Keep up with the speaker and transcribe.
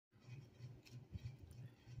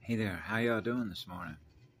Hey there, how y'all doing this morning?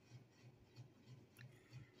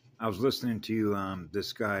 I was listening to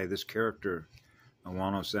this guy, this character, on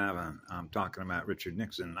 107, talking about Richard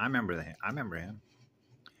Nixon. I remember him.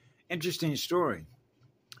 Interesting story.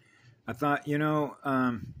 I thought,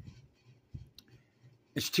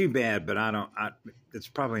 it's too bad, but it's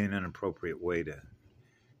probably an inappropriate way to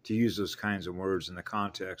use those kinds of words in the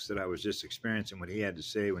context that I was just experiencing what he had to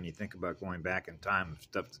say when you think about going back in time of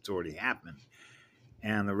stuff that's already happened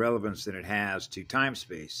and the relevance that it has to time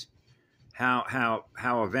space, how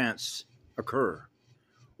events occur,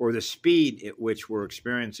 or the speed at which we're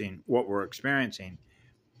experiencing what we're experiencing,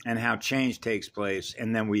 and how change takes place,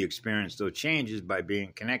 and then we experience those changes by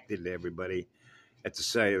being connected to everybody at the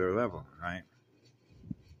cellular level, right?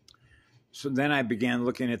 So then I began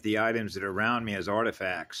looking at the items that are around me as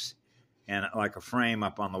artifacts, and like a frame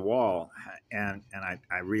up on the wall, and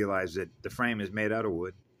I realized that the frame is made out of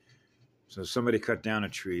wood. So somebody cut down a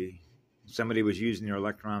tree. Somebody was using their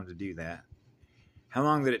electron to do that. How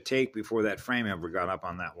long did it take before that frame ever got up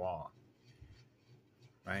on that wall?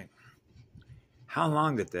 Right? How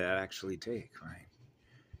long did that actually take, right?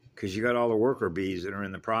 Because you got all the worker bees that are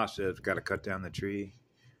in the process, got to cut down the tree,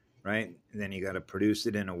 right? And then you got to produce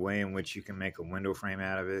it in a way in which you can make a window frame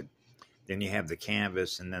out of it. Then you have the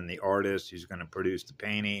canvas, and then the artist who's going to produce the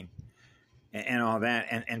painting, and all that,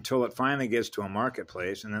 and until it finally gets to a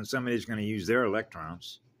marketplace, and then somebody's going to use their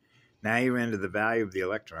electrons. Now you're into the value of the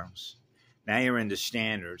electrons. Now you're into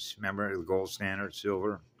standards. Remember the gold standard,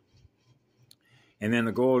 silver? And then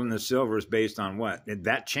the gold and the silver is based on what?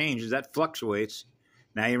 That changes, that fluctuates.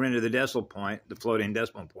 Now you're into the decimal point, the floating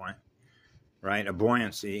decimal point, right? A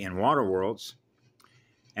buoyancy in water worlds.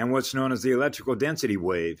 And what's known as the electrical density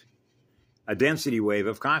wave, a density wave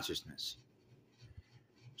of consciousness.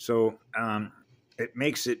 So it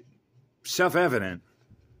makes it self-evident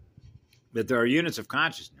that there are units of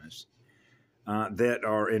consciousness that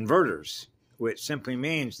are inverters, which simply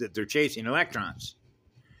means that they're chasing electrons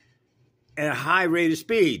at a high rate of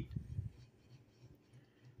speed.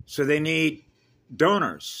 So they need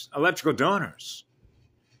donors, electrical donors,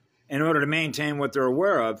 in order to maintain what they're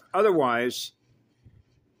aware of. Otherwise,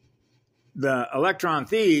 the electron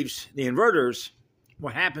thieves, the inverters,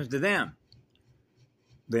 what happens to them?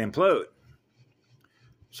 They implode.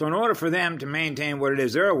 So in order for them to maintain what it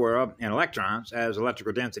is they're aware of in electrons as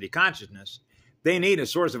electrical density consciousness, they need a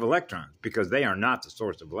source of electrons, because they are not the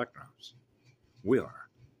source of electrons. We are.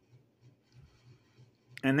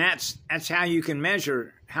 And that's how you can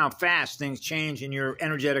measure how fast things change in your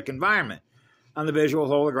energetic environment on the visual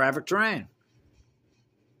holographic terrain.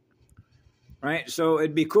 Right? So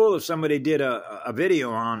it'd be cool if somebody did a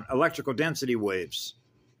video on electrical density waves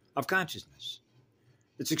of consciousness.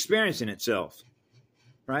 It's experiencing itself,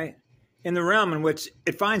 right? In the realm in which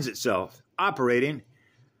it finds itself operating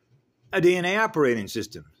a DNA operating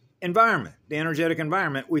system, environment, the energetic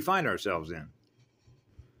environment we find ourselves in,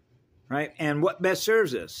 right? And what best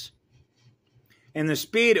serves us? And the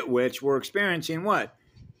speed at which we're experiencing what?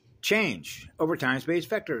 Change over time-space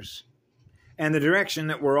vectors. And the direction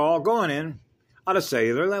that we're all going in at a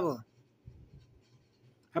cellular level.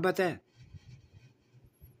 How about that?